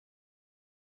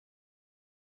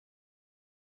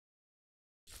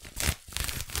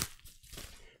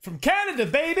From Canada,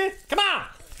 baby! Come on!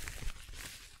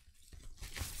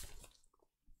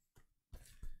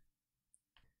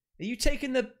 Are you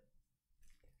taking the...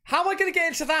 How am I going to get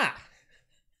into that?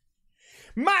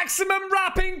 Maximum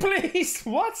wrapping, please!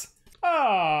 What?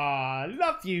 Ah,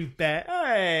 love you, Ben.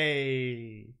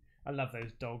 Hey! I love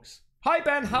those dogs. Hi,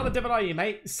 Ben. How the devil are you,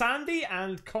 mate? Sandy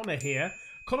and Connor here.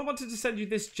 Connor wanted to send you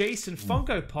this Jason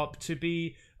Funko Pop to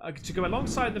be... to go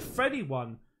alongside the Freddy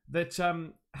one that...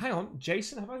 hang on.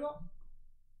 Jason, have I got...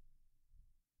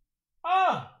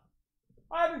 Ah!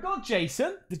 I haven't got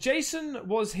Jason. The Jason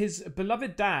was his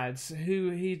beloved dad's who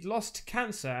he'd lost to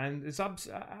cancer and is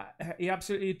he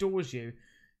absolutely adores you.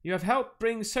 You have helped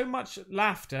bring so much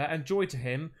laughter and joy to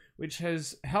him, which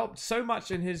has helped so much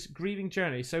in his grieving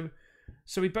journey. So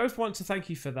we both want to thank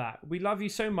you for that. We love you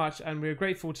so much and we're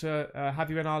grateful to have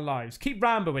you in our lives. Keep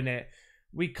Rambo in it.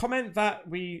 We comment that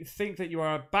we think that you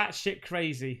are batshit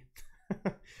crazy.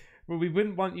 Well, we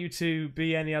wouldn't want you to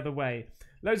be any other way.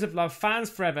 Loads of love. Fans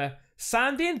forever.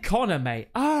 Sandy and Connor, mate.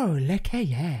 Oh, look at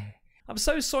yeah. I'm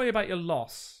so sorry about your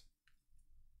loss.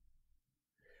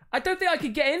 I don't think I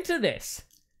could get into this.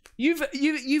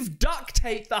 You've duct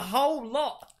taped the whole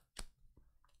lot.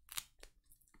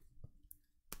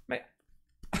 Mate,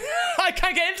 I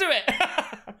can't get into it.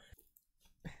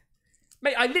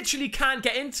 Mate, I literally can't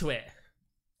get into it.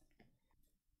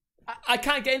 I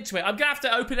can't get into it. I'm gonna have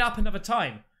to open it up another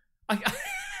time. I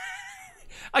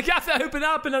have to open it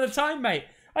up another time, mate.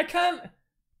 I can't...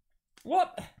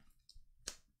 What?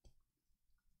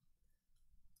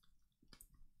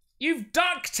 You've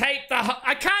duct taped the...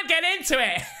 I can't get into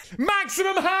it!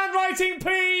 Maximum handwriting,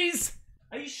 please!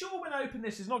 Are you sure when I open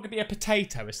this, it's not going to be a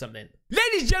potato or something?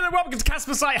 Ladies and gentlemen, welcome to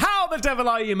Caspersight. How the devil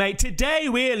are you, mate? Today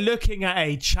we're looking at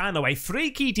a channel, a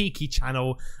freaky deaky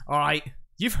channel. Alright,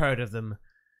 you've heard of them.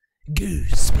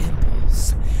 Goose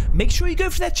Pimples. Make sure you go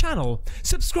for their channel,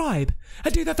 subscribe,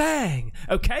 and do the thing,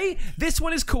 okay? This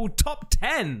one is called Top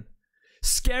 10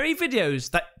 Scary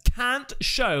Videos That Can't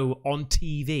Show on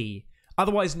TV,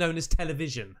 otherwise known as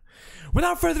television.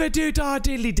 Without further ado,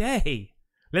 diddly day,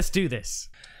 let's do this.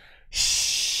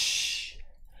 Shh.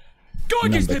 Go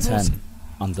on, Goose Pimples. Number 10,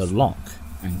 Under Lock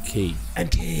and Key.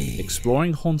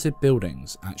 Exploring haunted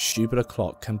buildings at stupid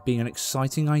o'clock can be an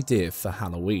exciting idea for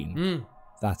Halloween.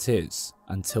 That is,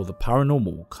 until the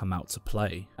paranormal come out to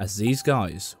play, as these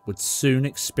guys would soon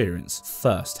experience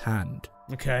firsthand.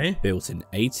 Okay. Built in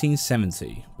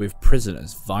 1870, with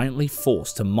prisoners violently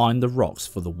forced to mine the rocks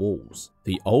for the walls,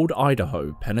 the old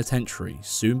Idaho penitentiary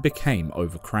soon became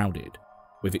overcrowded,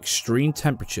 with extreme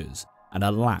temperatures and a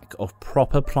lack of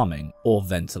proper plumbing or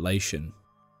ventilation.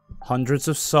 Hundreds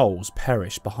of souls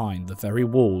perished behind the very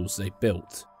walls they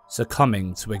built,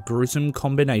 succumbing to a gruesome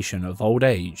combination of old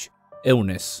age,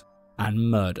 illness and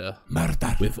murder.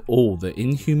 With all the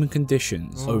inhuman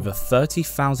conditions over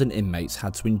 30,000 inmates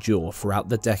had to endure throughout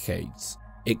the decades,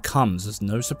 it comes as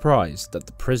no surprise that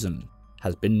the prison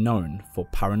has been known for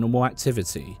paranormal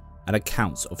activity and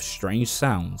accounts of strange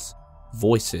sounds,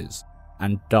 voices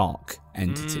and dark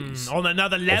entities. On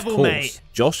another level, of course, mate.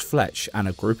 Josh Fletch and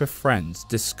a group of friends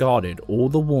discarded all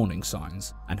the warning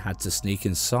signs and had to sneak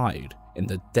inside in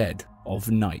the dead of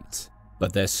night.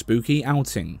 But their spooky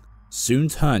outing soon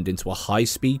turned into a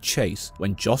high-speed chase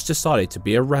when Josh decided to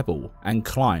be a rebel and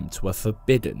climbed to a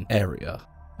forbidden area.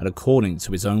 And according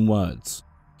to his own words,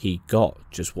 he got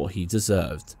just what he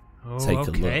deserved. Take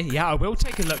a look. Yeah, I will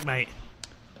take a look, mate.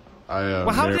 Well,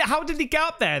 how did he get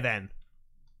up there then?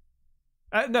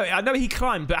 No, I know he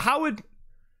climbed, but how would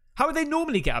they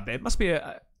normally get up there? It must be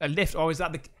a lift, or is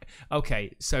that the...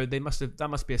 Okay, so that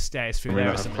must be a stairs through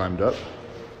there or something. Climbed up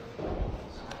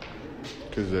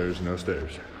because there's no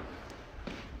stairs.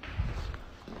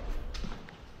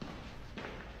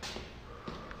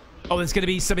 Oh, there's going to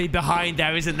be somebody behind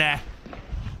there, isn't there?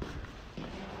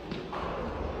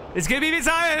 It's going to be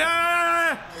beside...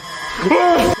 I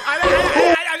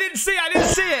didn't see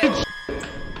it.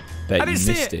 Bet you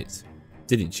missed it,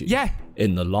 didn't you? Yeah.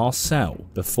 In the last cell,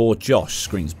 before Josh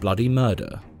screams bloody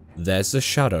murder, there's the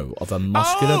shadow of a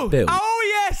muscular build.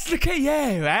 Oh, yes, look at you,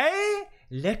 eh?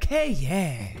 Look at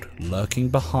you. Lurking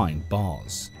behind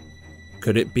bars.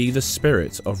 Could it be the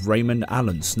spirit of Raymond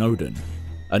Allen Snowden?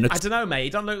 I don't know, mate. He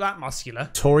doesn't look that muscular.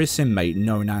 Notorious inmate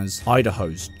known as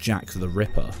Idaho's Jack the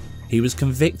Ripper. He was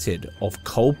convicted of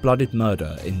cold-blooded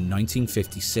murder in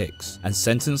 1956 and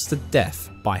sentenced to death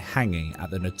by hanging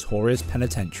at the notorious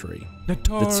penitentiary. The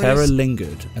terror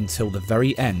lingered until the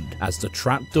very end as the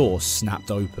trap door snapped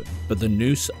open, but the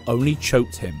noose only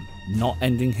choked him, not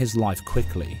ending his life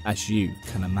quickly, as you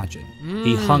can imagine.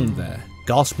 He hung there,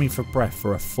 gasping for breath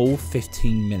for a full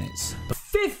 15 minutes.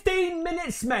 15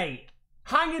 minutes, mate!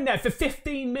 hanging there for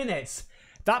 15 minutes.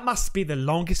 That must be the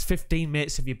longest 15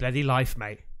 minutes of your bloody life,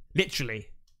 mate. Literally.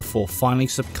 Before finally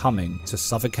succumbing to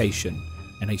suffocation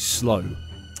and a slow,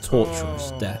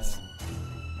 torturous death.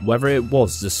 Whether it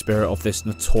was the spirit of this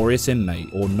notorious inmate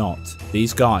or not,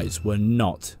 these guys were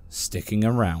not sticking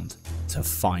around to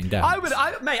find out. I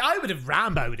would have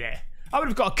Rambo'd it. I would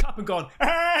have got a cup and gone,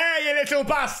 hey, you little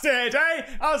bastard, eh?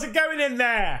 How's it going in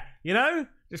there? You know?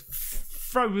 Just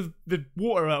throw the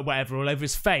water or whatever all over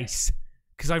his face.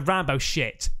 Because I Rambo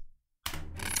shit.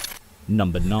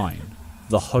 Number 9.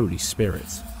 The Holy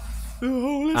Spirit.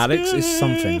 Holy Alex Spirit. is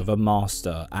something of a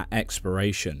master at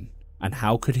exploration. And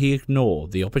how could he ignore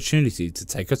the opportunity to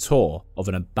take a tour of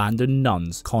an abandoned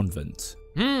nun's convent?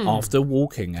 After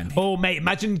walking and... Oh, mate,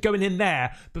 imagine going in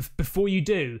there, but before you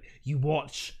do, you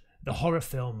watch the horror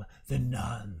film, The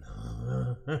Nun.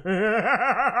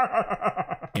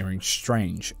 Hearing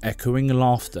strange, echoing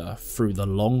laughter through the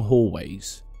long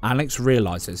hallways, Alex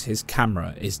realizes his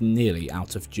camera is nearly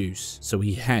out of juice, so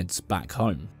he heads back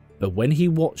home. But when he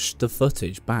watched the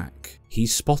footage back, he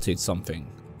spotted something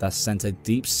that sent a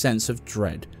deep sense of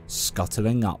dread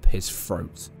scuttling up his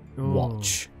throat. Ooh.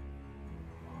 Watch.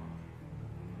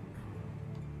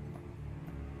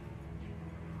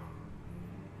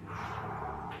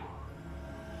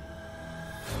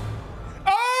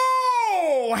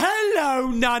 Oh,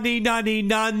 hello, nunny, nunny,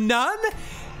 nun, nun.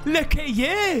 Look at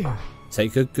you.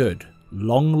 Take a good,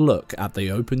 long look at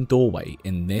the open doorway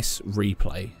in this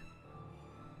replay.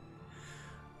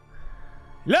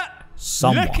 Look.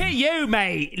 Someone Look at you,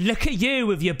 mate. Look at you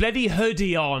with your bloody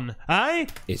hoodie on, eh?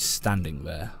 is standing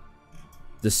there.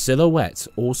 The silhouette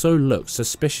also looks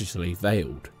suspiciously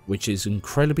veiled, which is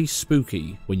incredibly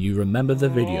spooky when you remember the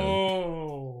video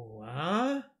Oh,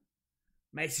 huh?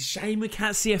 Mate, it's a shame we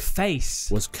can't see a face.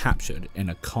 was captured in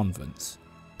a convent.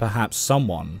 Perhaps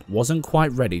someone wasn't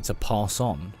quite ready to pass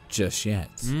on just yet.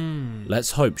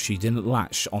 Let's hope she didn't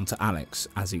latch onto Alex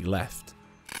as he left.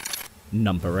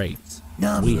 Number 8.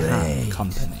 We have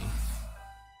company.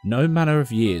 No manner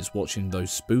of years watching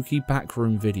those spooky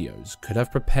backroom videos could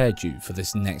have prepared you for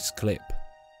this next clip.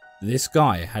 This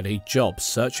guy had a job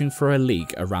searching for a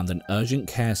leak around an urgent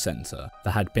care centre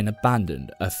that had been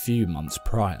abandoned a few months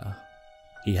prior.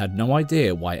 He had no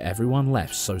idea why everyone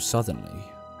left so suddenly.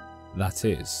 That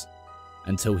is,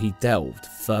 until he delved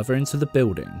further into the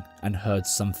building and heard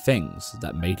some things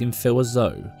that made him feel as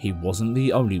though he wasn't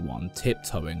the only one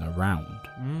tiptoeing around.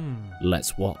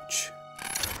 Let's watch.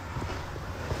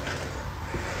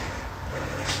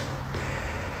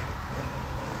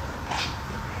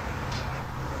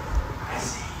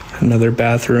 Another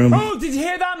bathroom. Oh, did you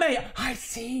hear that, mate? I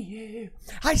see you.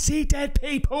 I see dead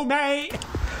people, mate.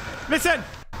 Listen.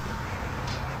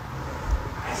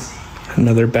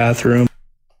 Another bathroom.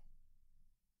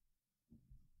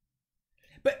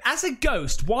 But as a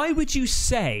ghost, why would you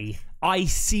say, I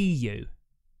see you?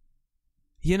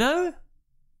 You know?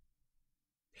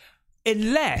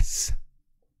 Unless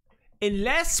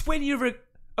when you're a...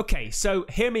 Okay, so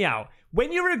hear me out.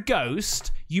 When you're a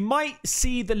ghost, you might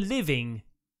see the living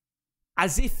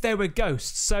as if they were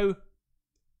ghosts. So...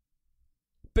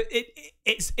 But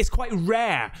it's quite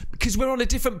rare because we're on a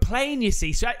different plane, you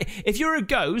see. So if you're a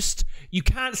ghost, you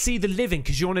can't see the living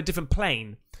because you're on a different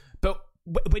plane. But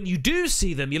when you do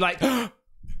see them, you're like, oh,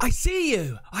 I see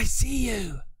you. I see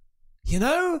you. You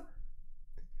know?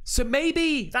 So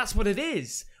maybe that's what it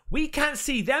is. We can't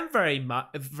see them very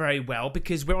well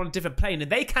because we're on a different plane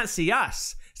and they can't see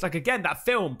us. It's like, again, that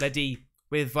film, bloody,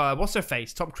 with, what's her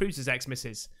face? Tom Cruise's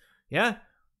ex-missus. Yeah?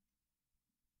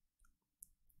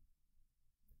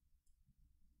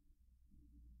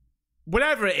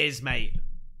 Whatever it is, mate.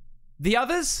 The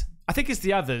Others? I think it's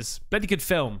The Others. Bloody good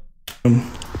film.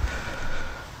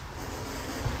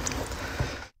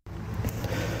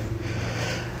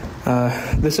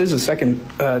 This is a second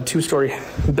two-story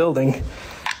building.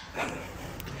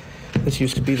 This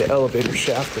used to be the elevator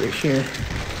shaft right here.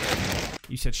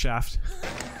 You said shaft.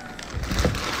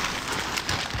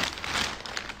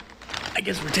 I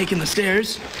guess we're taking the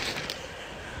stairs.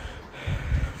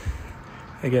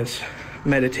 I guess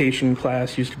meditation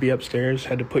class used to be upstairs.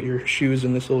 Had to put your shoes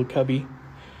in this little cubby.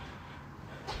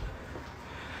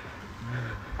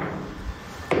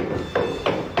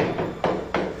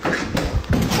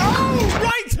 Oh,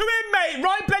 right to him, mate!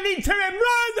 Right bloody to him,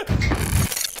 run!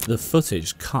 The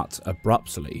footage cut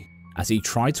abruptly as he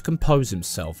tried to compose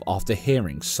himself after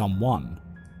hearing someone,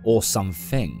 or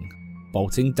something,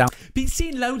 bolting down. Been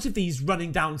seeing loads of these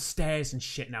running downstairs and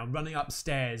shit now, running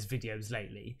upstairs videos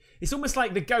lately. It's almost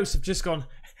like the ghosts have just gone,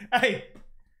 hey,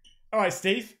 all right,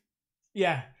 Steve.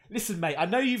 Yeah, listen, mate, I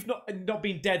know you've not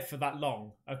been dead for that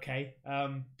long, okay?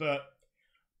 But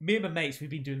Me and my mates,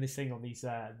 we've been doing this thing on these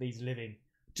living.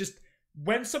 Just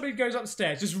when somebody goes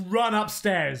upstairs, just run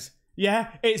upstairs.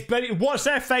 Yeah, it's better. Watch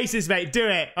their faces, mate. Do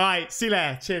it. All right, see you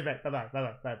later. Cheers, mate. Bye.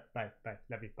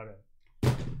 Love you. Bye.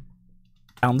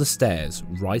 Down the stairs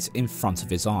right in front of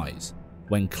his eyes,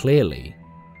 when clearly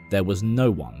there was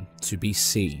no one to be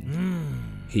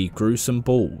seen. He grew some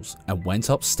balls and went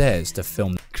upstairs to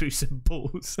film Gruesome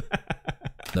balls.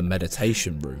 the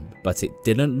meditation room, but it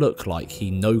didn't look like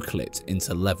he no-clipped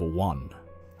into level 1.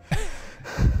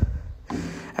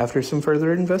 After some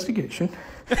further investigation.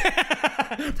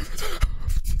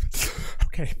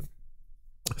 Okay.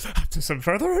 After some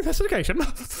further investigation,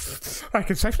 I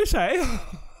can safely say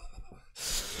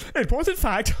it was in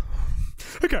fact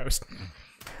a ghost.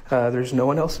 There's no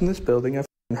one else in this building. I've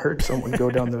heard someone go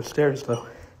down those stairs, though.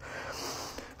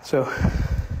 So,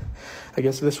 I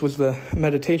guess this was the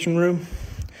meditation room.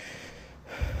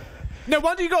 No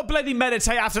wonder you got bloody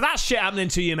meditate after that shit happening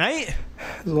to you, mate.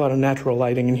 There's a lot of natural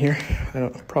lighting in here.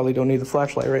 Probably don't need the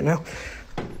flashlight right now.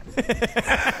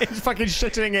 He's fucking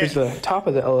shitting it. There's the top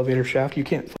of the elevator shaft. You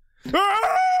can't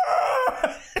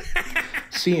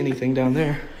see anything down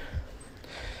there.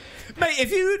 Mate,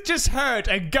 if you just heard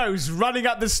a ghost running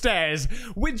up the stairs,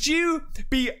 would you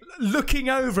be looking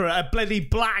over at a bloody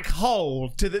black hole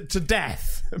to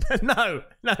death? No,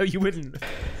 you wouldn't.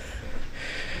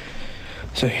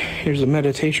 So here's the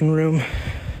meditation room.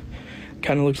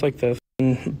 Kind of looks like the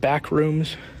back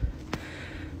rooms.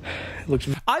 It looks.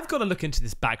 I've got to look into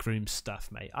this backroom stuff,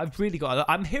 mate. I've really got to,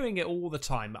 I'm hearing it all the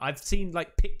time. I've seen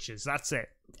like pictures. That's it.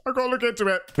 I've got to look into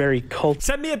it. Very cult.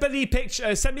 Send me a bloody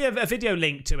picture. Send me a video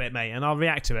link to it, mate, and I'll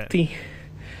react to it.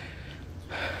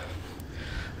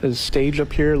 There's a stage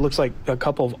up here. It looks like a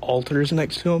couple of altars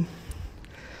next to him.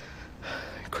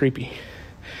 Creepy.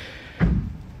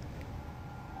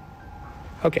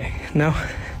 Okay, now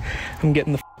I'm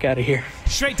getting the f*** out of here.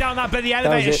 Straight down that bloody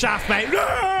elevator shaft, mate.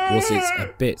 Was it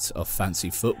a bit of fancy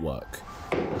footwork?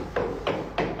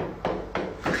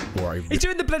 Or a He's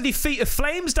doing the bloody feet of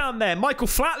flames down there. Michael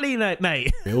Flatley,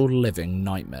 mate. real living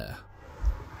nightmare?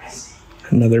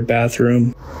 Another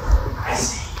bathroom.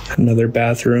 Another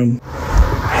bathroom.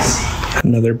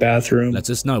 Another bathroom. Let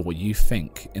us know what you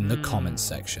think in the comments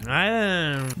section.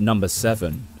 Number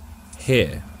 7.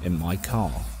 Here in my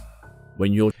car.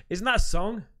 When you're... Isn't that a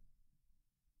song?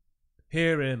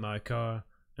 Here in my car.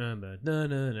 Na na na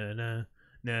na na na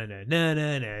na na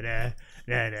na na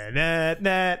na na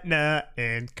na na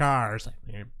in cars.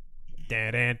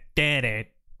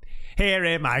 Here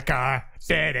in my car.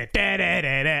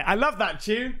 I love that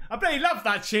tune. I bloody love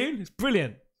that tune. It's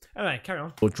brilliant. Anyway, carry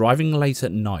on. You're driving late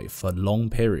at night for long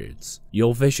periods,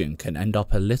 your vision can end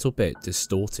up a little bit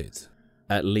distorted.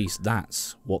 At least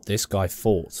that's what this guy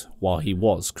thought while he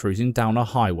was cruising down a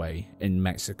highway in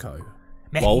Mexico.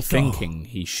 While thinking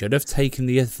he should have taken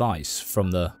the advice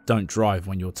from the "don't drive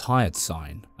when you're tired"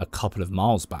 sign a couple of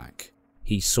miles back,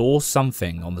 he saw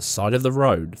something on the side of the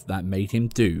road that made him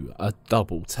do a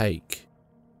double take.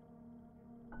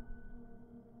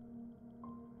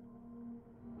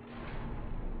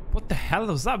 What the hell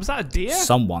was that? Was that a deer?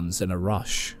 Someone's in a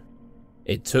rush.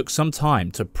 It took some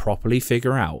time to properly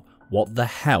figure out what the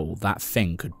hell that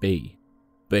thing could be.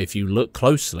 But if you look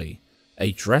closely,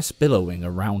 a dress billowing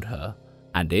around her,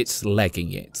 and it's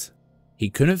legging it. He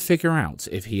couldn't figure out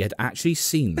if he had actually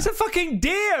seen that. It's a fucking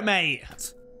deer,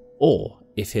 mate! Or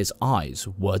if his eyes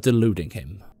were deluding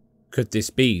him. Could this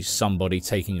be somebody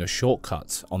taking a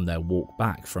shortcut on their walk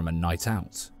back from a night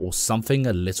out? Or something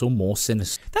a little more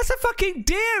sinister? That's a fucking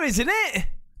deer, isn't it?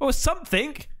 Or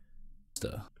something.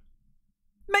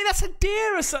 Mate, that's a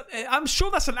deer or something. I'm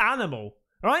sure that's an animal,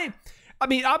 right? I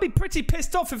mean, I'd be pretty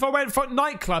pissed off if I went for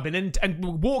nightclubbing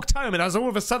and walked home and I was all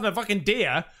of a sudden a fucking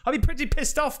deer. I'd be pretty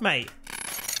pissed off, mate.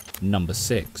 Number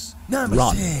 6.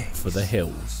 Run for the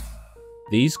hills.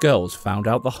 These girls found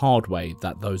out the hard way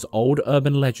that those old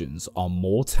urban legends are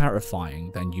more terrifying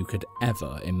than you could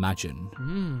ever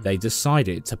imagine. They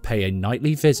decided to pay a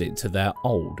nightly visit to their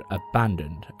old,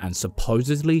 abandoned and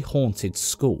supposedly haunted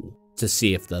school to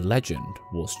see if the legend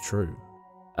was true.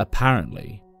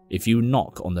 Apparently, if you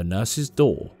knock on the nurse's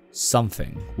door,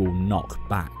 something will knock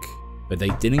back. But they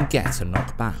didn't get a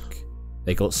knock back.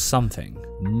 They got something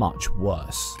much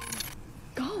worse.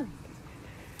 Go.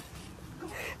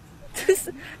 Just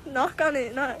knock on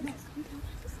it, knock.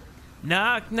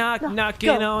 Knocking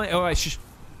on it. Alright, shush.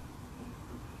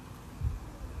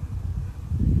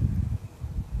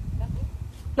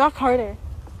 Knock harder.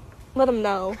 Let them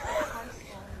know.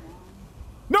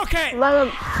 Knock it! Let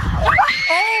them.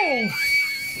 Oh!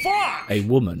 Fuck! A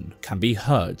woman can be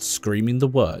heard screaming the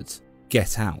words,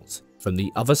 "Get out," from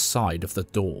the other side of the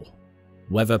door.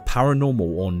 Whether paranormal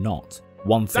or not,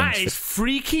 one thing That is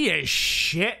freaky as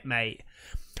shit, mate.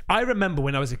 I remember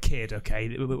when I was a kid,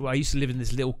 okay, I used to live in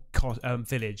this little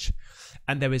village,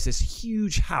 and there was this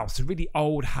huge house, a really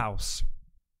old house.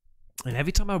 And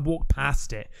every time I walked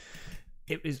past it,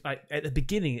 it was like at the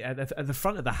beginning, at the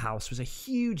front of the house was a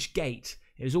huge gate.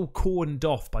 It was all cordoned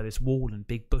off by this wall and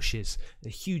big bushes. A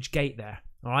huge gate there,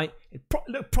 all right? It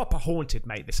looked proper haunted,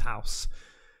 mate, this house.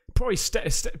 Probably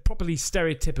properly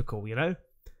stereotypical, you know?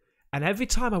 And every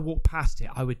time I walked past it,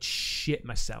 I would shit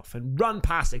myself and run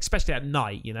past it, especially at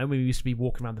night, you know, when we used to be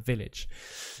walking around the village.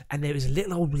 And there was a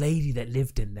little old lady that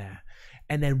lived in there.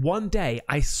 And then one day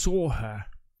I saw her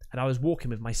and I was walking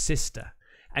with my sister.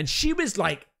 And she was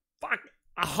like,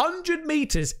 100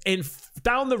 meters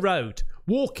down the road,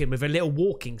 walking with a little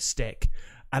walking stick.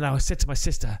 And I said to my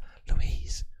sister,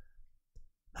 Louise,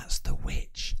 that's the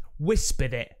witch.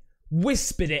 Whispered it,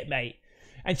 mate.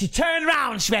 And she turned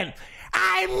around and she went,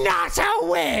 I'm not a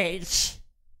witch.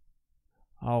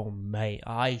 Oh, mate,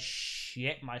 I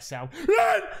shit myself.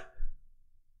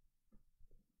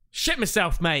 Shit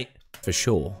myself, mate. For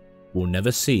sure, we'll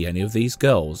never see any of these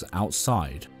girls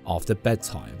outside after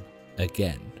bedtime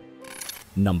again.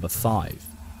 Number 5.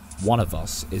 One of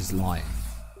us is lying.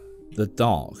 The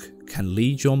dark can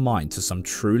lead your mind to some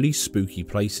truly spooky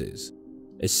places,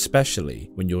 especially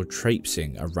when you're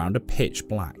traipsing around a pitch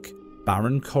black,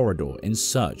 barren corridor in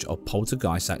search of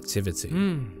poltergeist activity.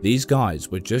 These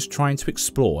guys were just trying to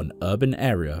explore an urban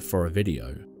area for a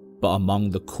video, but among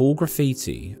the cool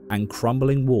graffiti and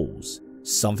crumbling walls,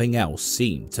 something else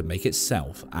seemed to make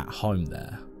itself at home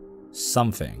there.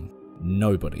 Something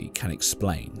nobody can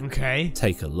explain. Okay.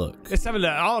 Take a look. Let's have a look.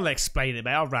 I'll explain it,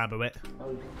 mate. I'll ramble it.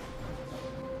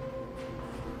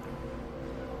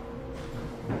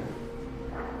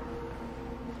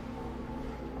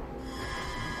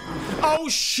 Oh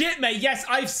shit, mate. Yes,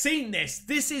 I've seen this.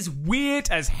 This is weird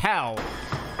as hell.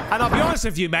 And I'll be honest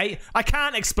with you, mate, I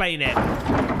can't explain it.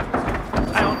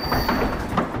 Hang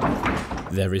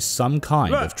on. There is some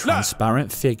kind of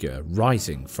transparent figure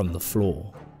rising from the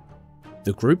floor.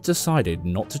 The group decided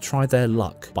not to try their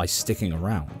luck by sticking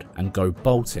around and go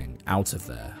bolting out of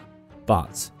there.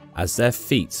 But as their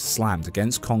feet slammed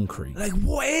against concrete, Like,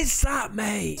 what is that,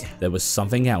 mate? there was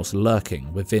something else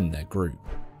lurking within their group.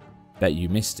 Bet you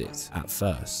missed it at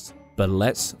first, but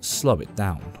let's slow it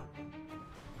down.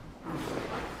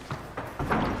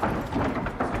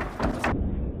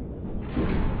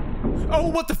 Oh,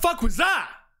 what the fuck was that?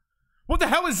 What the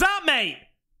hell was that, mate?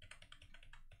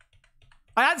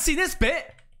 I hadn't seen this bit.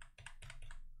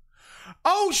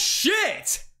 Oh,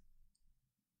 shit.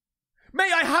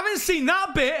 Mate, I haven't seen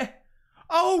that bit.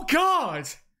 Oh, God.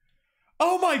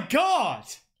 Oh, my God.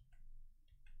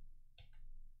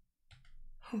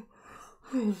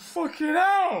 Oh, fucking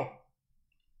hell.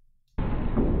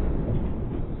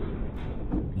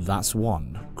 That's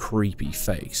one creepy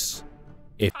face.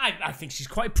 I think she's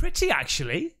quite pretty,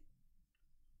 actually.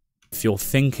 If you're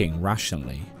thinking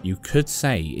rationally, you could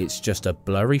say it's just a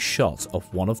blurry shot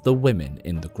of one of the women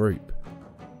in the group.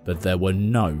 But there were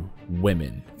no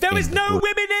women. There was no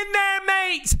women in there,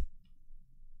 mate!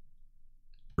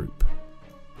 Group.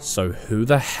 So who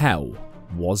the hell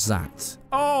was that?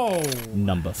 Oh.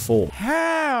 Number 4.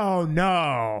 Hell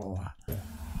no.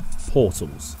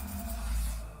 Portals.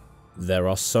 There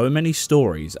are so many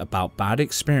stories about bad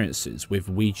experiences with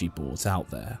Ouija boards out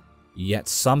there. Yet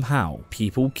somehow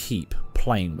people keep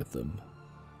playing with them.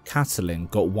 Catalin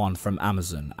got one from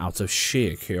Amazon out of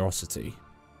sheer curiosity.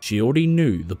 She already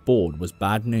knew the board was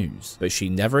bad news, but she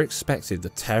never expected the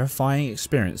terrifying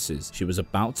experiences she was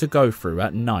about to go through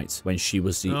at night when she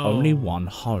was the only one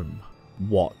home.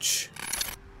 Watch.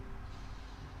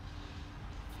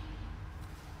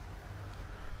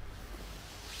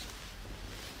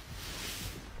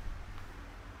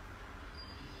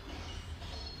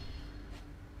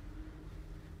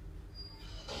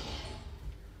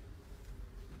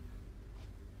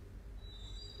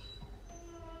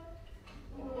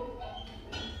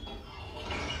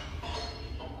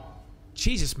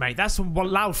 Jesus, mate, that's a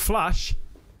loud flush.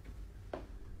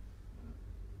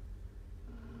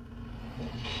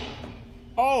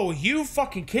 Oh, you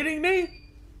fucking kidding me?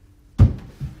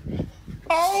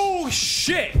 Oh,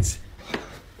 shit!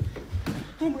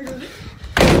 Oh my God.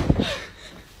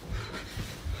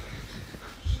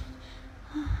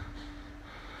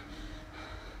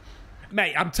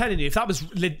 Mate, I'm telling you, if that was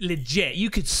legit, you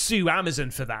could sue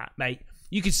Amazon for that, mate.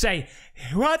 You could say,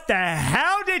 what the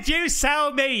hell did you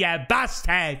sell me, you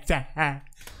bastard?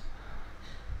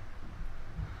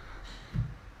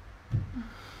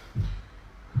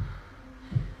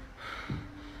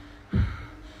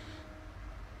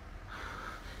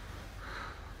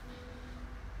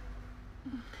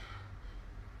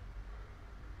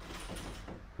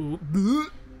 Ooh, bleh.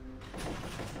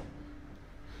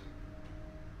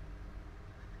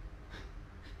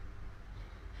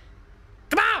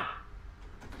 Come on!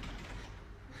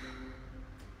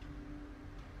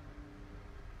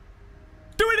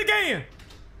 Do it again!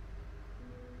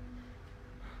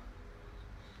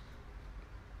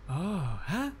 Oh,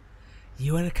 huh?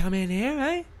 You wanna come in here,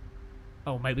 eh?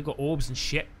 Oh, mate, we've got orbs and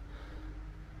shit.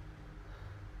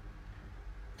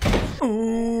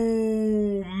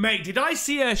 Ooh, mate, did I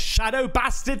see a shadow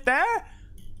bastard there?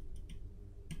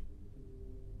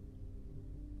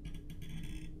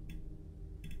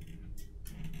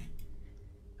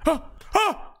 Oh,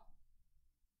 oh!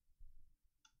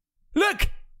 Look!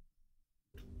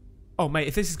 Oh, mate,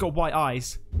 if this has got white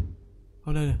eyes.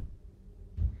 Oh, no, no.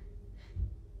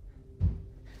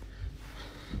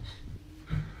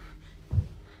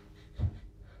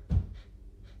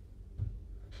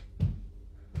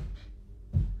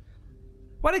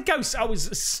 Why did ghosts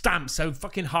always stamp so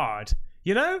fucking hard?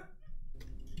 You know?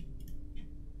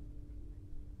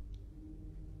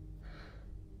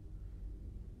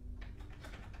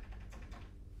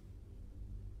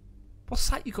 What's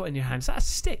that you got in your hand? Is that a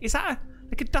stick? Is that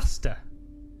like a duster?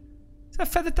 Is that a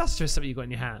feather duster or something you got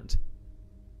in your hand?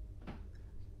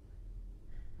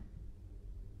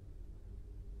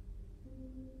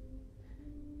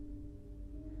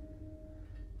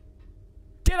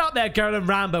 Get up there, girl, and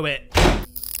Rambo it.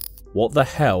 What the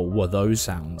hell were those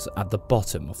sounds at the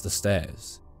bottom of the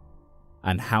stairs?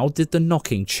 And how did the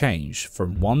knocking change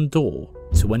from one door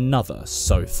to another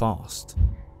so fast?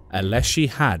 Unless she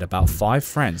had about 5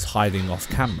 friends hiding off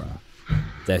camera,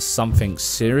 there's something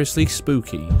seriously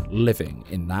spooky living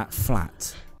in that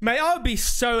flat. Mate, I would be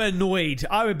so annoyed.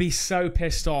 I would be so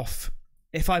pissed off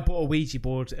if I bought a Ouija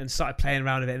board and started playing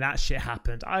around with it and that shit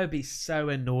happened. I would be so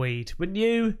annoyed. Wouldn't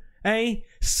you? Eh?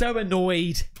 So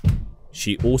annoyed.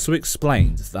 She also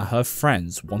explained that her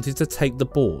friends wanted to take the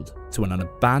board to an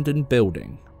abandoned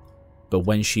building, but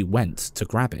when she went to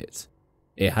grab it,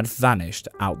 it had vanished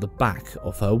out the back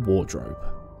of her wardrobe.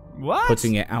 What?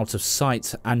 Putting it out of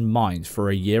sight and mind for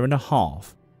a year and a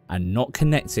half and not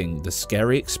connecting the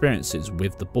scary experiences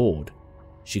with the board,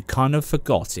 she kind of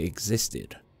forgot it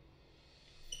existed.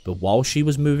 But while she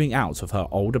was moving out of her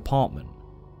old apartment,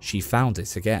 she found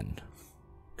it again,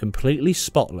 completely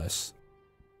spotless,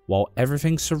 while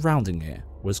everything surrounding it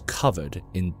was covered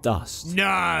in dust.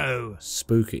 No!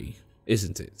 Spooky,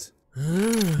 isn't it?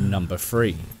 Number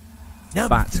 3.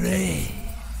 Number 3.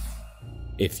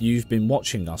 If you've been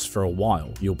watching us for a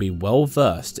while, you'll be well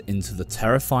versed into the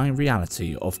terrifying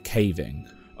reality of caving.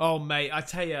 Oh, mate, I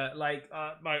tell you, like,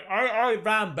 mate, I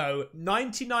Rambo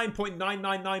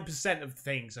 99.999% of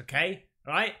things, okay?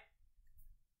 Right?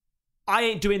 I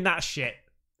ain't doing that shit.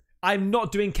 I'm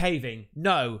not doing caving.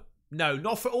 No. No,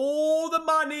 not for all the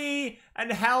money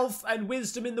and health and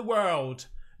wisdom in the world.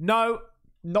 No,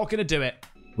 not gonna do it.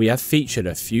 We have featured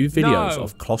a few videos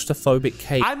of claustrophobic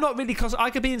cave. I'm not really, because I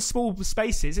could be in small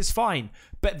spaces, it's fine.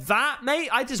 But that, mate,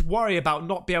 I just worry about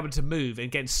not being able to move and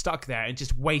getting stuck there and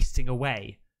just wasting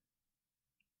away.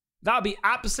 That would be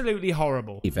absolutely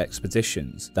horrible.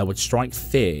 Expeditions that would strike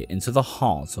fear into the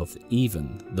heart of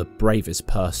even the bravest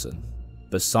person.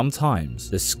 But sometimes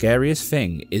the scariest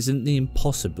thing isn't the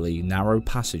impossibly narrow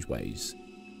passageways.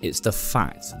 It's the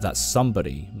fact that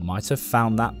somebody might have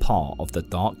found that part of the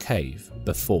dark cave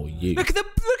before you. Look at the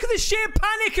sheer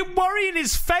panic and worry in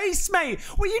his face, mate.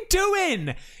 What are you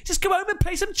doing? Just go home and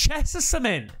play some chess or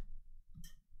something.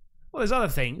 Well, there's other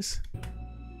things.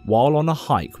 While on a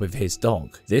hike with his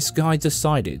dog, this guy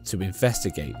decided to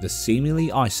investigate the seemingly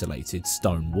isolated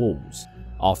stone walls.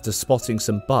 After spotting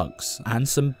some bugs and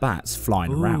some bats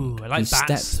flying around, he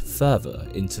stepped further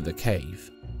into the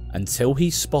cave until he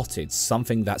spotted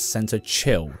something that sent a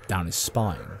chill down his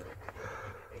spine.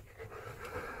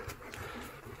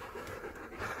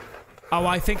 Oh,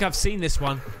 I think I've seen this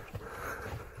one.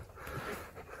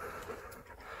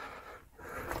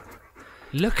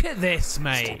 Look at this,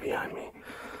 mate. Stay behind me.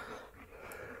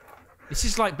 This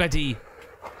is like bloody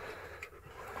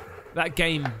that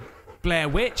game Blair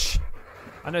Witch.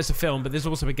 I know it's a film, but there's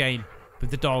also a game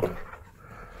with the dog.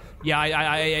 Yeah,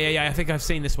 I think I've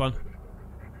seen this one.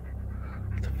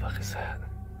 What the fuck is that?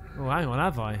 Oh, hang on,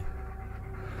 have I?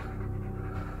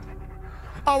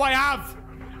 Oh, I have!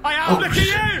 I have! Look at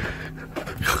you! Go.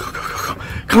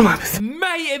 Come on.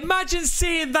 Mate, imagine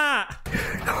seeing that!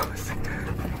 Come on.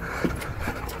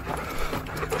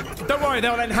 Don't worry,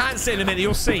 they'll enhance it in a minute,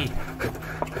 you'll see.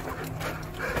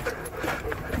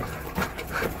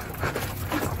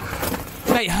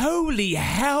 Mate, holy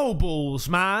hellballs,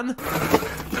 man.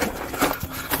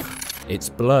 It's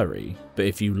blurry, but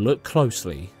if you look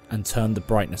closely and turn the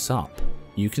brightness up,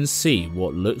 you can see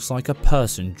what looks like a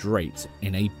person draped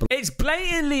in a It's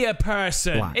blatantly a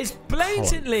person. black It's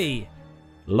blatantly.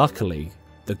 Luckily,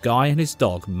 the guy and his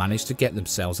dog managed to get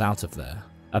themselves out of there.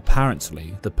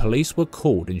 Apparently, the police were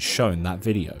called and shown that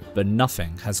video, but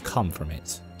nothing has come from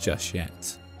it just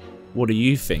yet. What do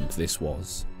you think this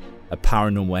was? A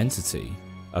paranormal entity?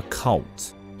 A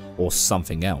cult? Or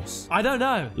something else? I don't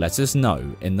know. Let us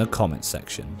know in the comment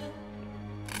section.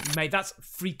 Mate, that's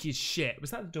freaky as shit.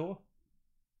 Was that the door?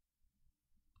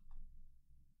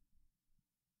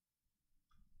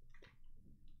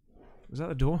 Was that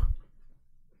the door?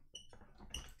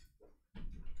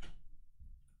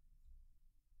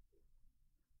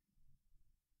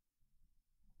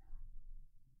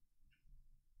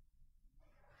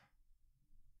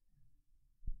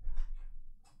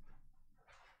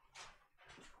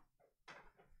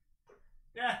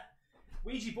 Yeah,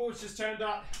 Ouija board's just turned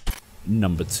up.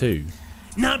 Number 2.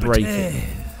 Number Break-in.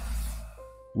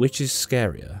 Which is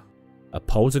scarier? A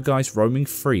poltergeist roaming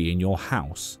free in your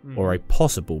house, or a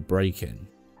possible break-in?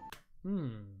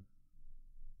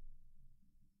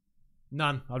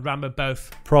 None. I'd ramble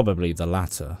both. Probably the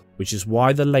latter, which is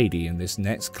why the lady in this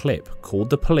next clip called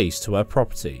the police to her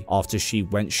property after she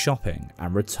went shopping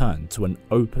and returned to an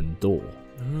open door.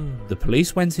 The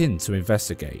police went in to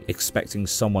investigate, expecting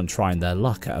someone trying their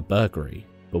luck at a burglary,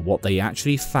 but what they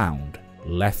actually found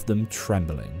left them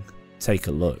trembling. Take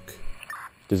a look.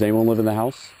 Does anyone live in the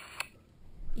house?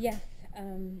 Yes,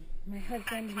 my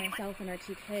husband, myself, and our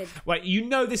 2 kids. Wait, you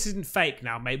know this isn't fake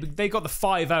now, mate. They got the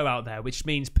 5-0 out there, which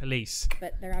means police.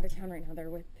 But they're out of town right now. They're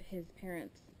with his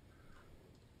parents.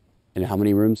 And how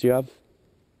many rooms do you have?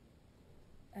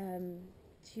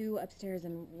 2 upstairs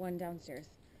and 1 downstairs.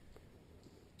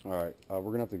 All right,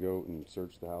 we're gonna have to go and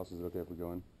search the house. Is it okay if we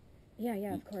go in?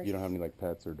 Yeah, of course. You don't have any like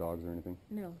pets or dogs or anything?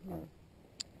 No.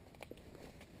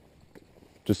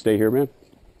 Just stay here, man.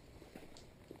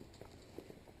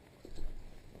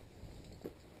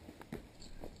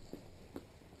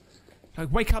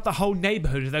 Like, wake up the whole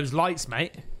neighborhood with those lights,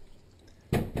 mate.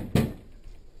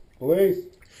 Police!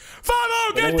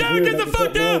 Follow! Get down! Get the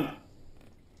fuck down!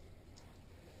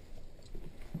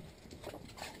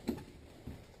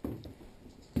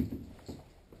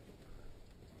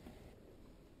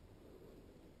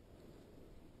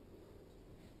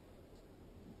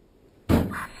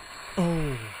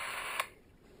 Oh.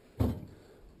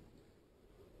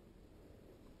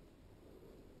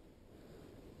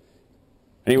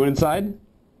 Anyone inside?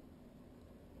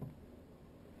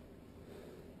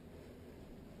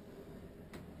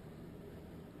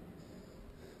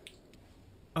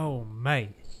 Oh, mate.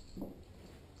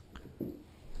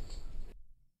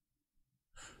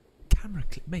 Camera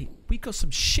clip, mate. We got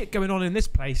some shit going on in this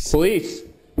place. Police!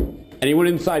 Anyone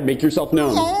inside, make yourself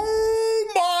known.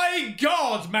 Oh my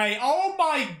god, mate. Oh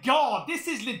my god. This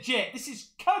is legit. This is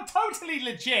totally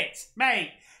legit,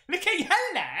 mate. Look at you.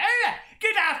 Hello.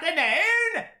 Good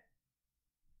afternoon.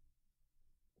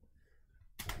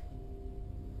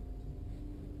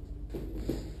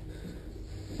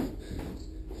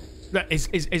 Look,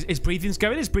 is breathing's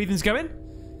going? Is breathing's going?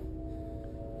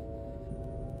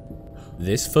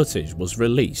 This footage was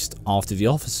released after the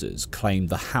officers claimed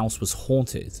the house was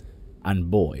haunted,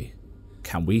 and boy,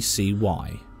 can we see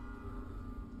why.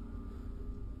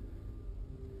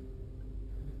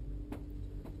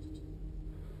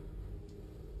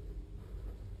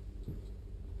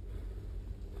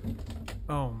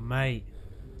 Oh, mate.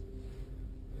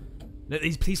 Look,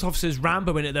 these police officers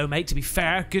Rambo in it though, mate, to be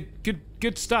fair.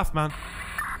 Good stuff, man.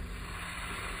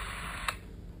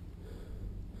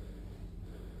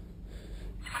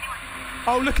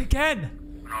 Oh, look again.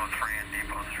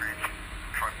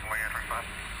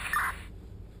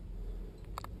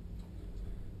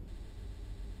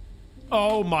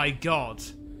 Oh my god.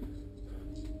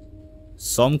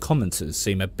 Some commenters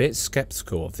seem a bit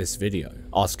skeptical of this video,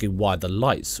 asking why the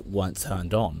lights weren't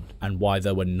turned on and why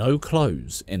there were no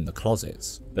clothes in the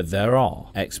closets, but there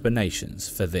are explanations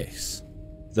for this.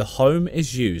 The home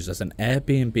is used as an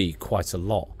Airbnb quite a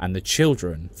lot, and the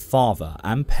children, father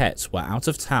and pets were out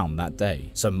of town that day,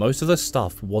 so most of the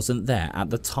stuff wasn't there at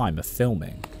the time of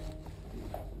filming.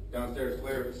 Downstairs,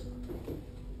 clear.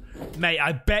 Mate,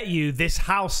 I bet you this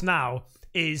house now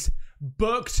is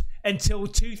booked until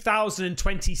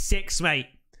 2026, mate.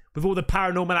 With all the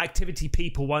paranormal activity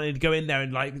people wanting to go in there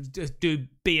and like just do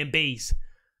B&Bs.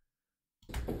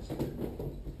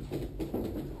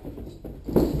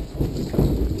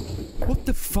 What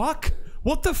the fuck?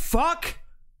 What the fuck?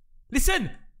 Listen.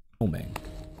 Filming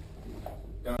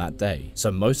that day,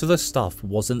 so most of the stuff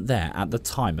wasn't there at the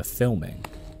time of filming.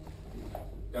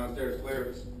 Downstairs,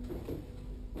 clear.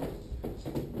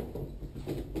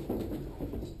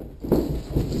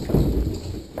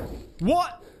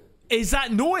 What is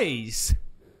that noise?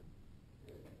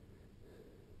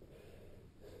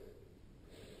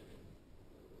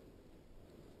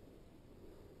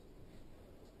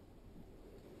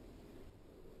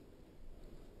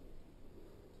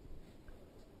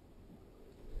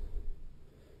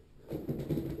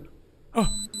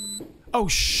 Oh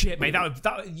shit, mate!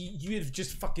 You'd have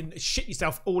just fucking shit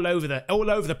yourself all over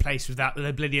the place with that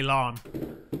bloody alarm.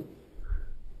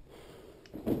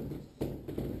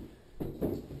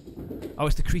 Oh,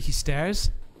 it's the creaky stairs.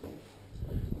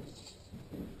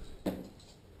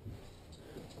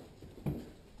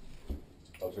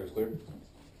 Upstairs clear?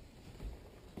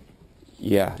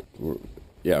 Yeah,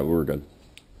 we're good.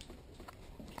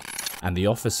 And the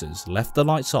officers left the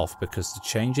lights off because the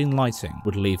changing lighting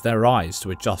would leave their eyes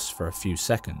to adjust for a few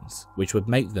seconds, which would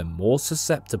make them more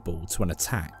susceptible to an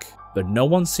attack. But no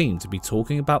one seemed to be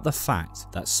talking about the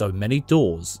fact that so many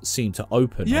doors seemed to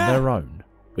open on their own,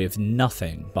 with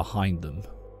nothing behind them.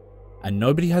 And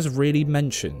nobody has really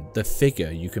mentioned the figure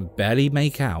you can barely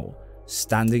make out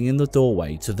standing in the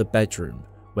doorway to the bedroom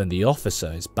when the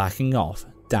officer is backing off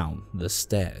down the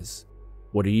stairs.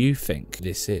 What do you think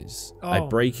this is? A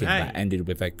break-in that ended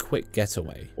with a quick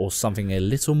getaway, or something a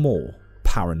little more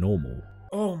paranormal?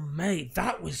 Oh, mate,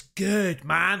 that was good,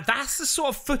 man. That's the sort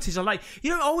of footage I like.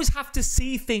 You don't always have to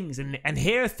see things and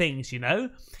hear things, you know?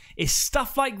 It's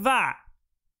stuff like that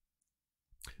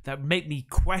that make me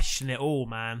question it all,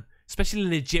 man. Especially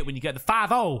legit when you get the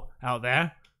 5-0 out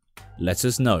there. Let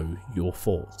us know your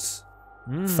thoughts.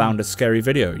 Found a scary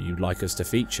video you'd like us to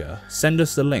feature? Send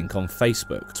us the link on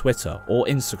Facebook, Twitter or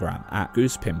Instagram at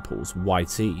Goose Pimples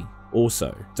YT.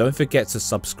 Also, don't forget to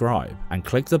subscribe and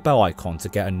click the bell icon to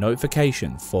get a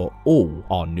notification for all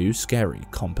our new scary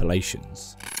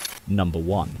compilations. Number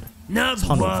 1.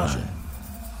 Tunnel vision.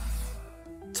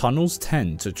 Tunnels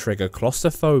tend to trigger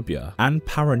claustrophobia and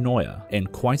paranoia in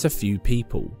quite a few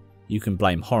people. You can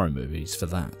blame horror movies for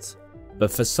that. But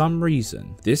for some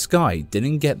reason, this guy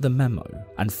didn't get the memo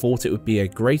and thought it would be a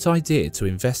great idea to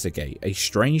investigate a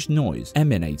strange noise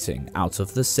emanating out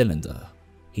of the cylinder.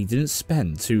 He didn't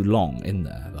spend too long in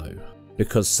there though,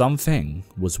 because something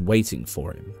was waiting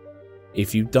for him.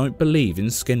 If you don't believe in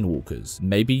skinwalkers,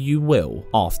 maybe you will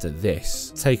after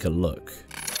this. Take a look.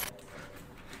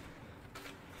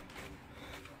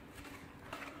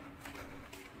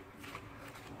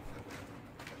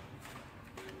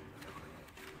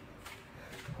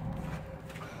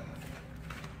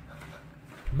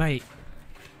 Mate.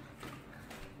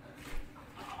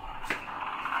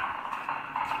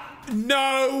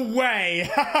 No way!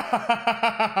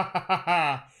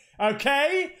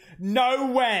 Okay?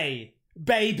 No way,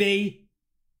 baby.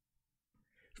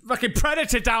 Fucking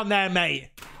predator down there, mate.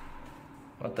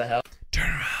 What the hell? Turn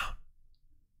around.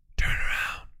 Turn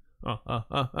around.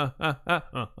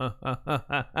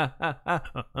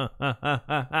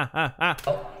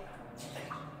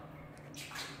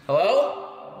 Hello?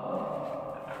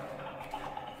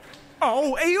 Oh,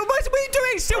 what are you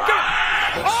doing? Still going?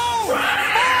 Oh!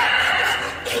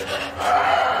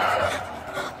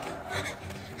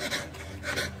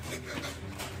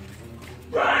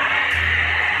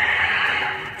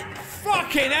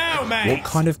 Fucking hell, mate! What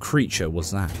kind of creature was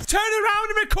that? Turn around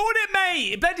and record it,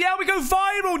 mate! Bloody hell, we go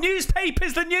viral!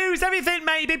 Newspapers, the news, everything,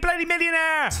 mate! Big bloody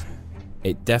millionaire!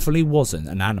 It definitely wasn't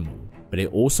an animal, but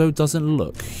it also doesn't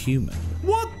look human.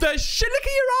 What the shit? Look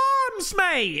at your arms,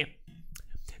 mate!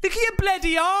 Look at your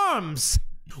bloody arms!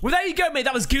 Well, there you go, mate.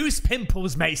 That was Goose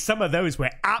Pimples, mate. Some of those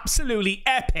were absolutely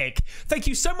epic. Thank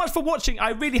you so much for watching.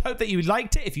 I really hope that you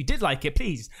liked it. If you did like it,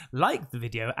 please like the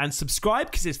video and subscribe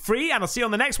because it's free. And I'll see you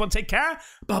on the next one. Take care.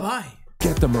 Bye-bye.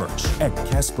 Get the merch at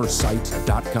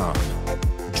Caspersight.com.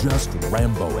 Just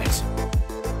Rambo it.